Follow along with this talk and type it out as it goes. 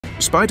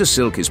Spider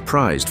silk is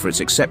prized for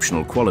its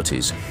exceptional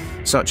qualities,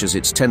 such as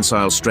its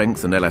tensile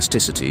strength and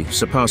elasticity,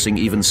 surpassing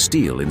even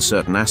steel in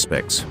certain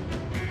aspects.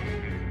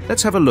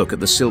 Let's have a look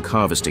at the silk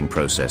harvesting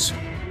process.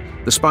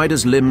 The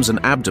spider's limbs and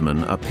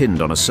abdomen are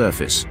pinned on a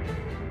surface.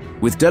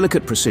 With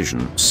delicate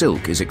precision,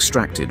 silk is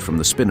extracted from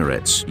the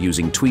spinnerets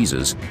using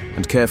tweezers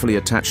and carefully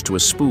attached to a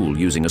spool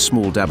using a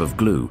small dab of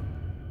glue.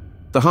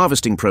 The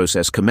harvesting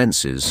process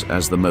commences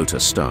as the motor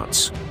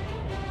starts.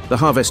 The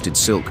harvested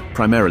silk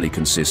primarily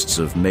consists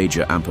of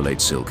major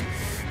ampullate silk,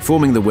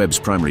 forming the web's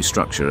primary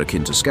structure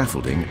akin to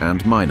scaffolding,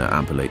 and minor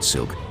ampullate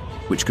silk,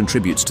 which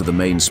contributes to the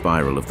main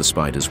spiral of the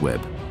spider's web.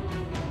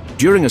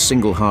 During a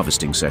single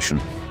harvesting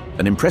session,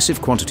 an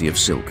impressive quantity of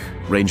silk,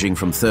 ranging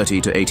from 30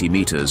 to 80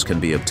 meters,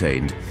 can be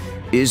obtained.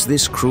 Is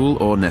this cruel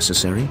or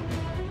necessary?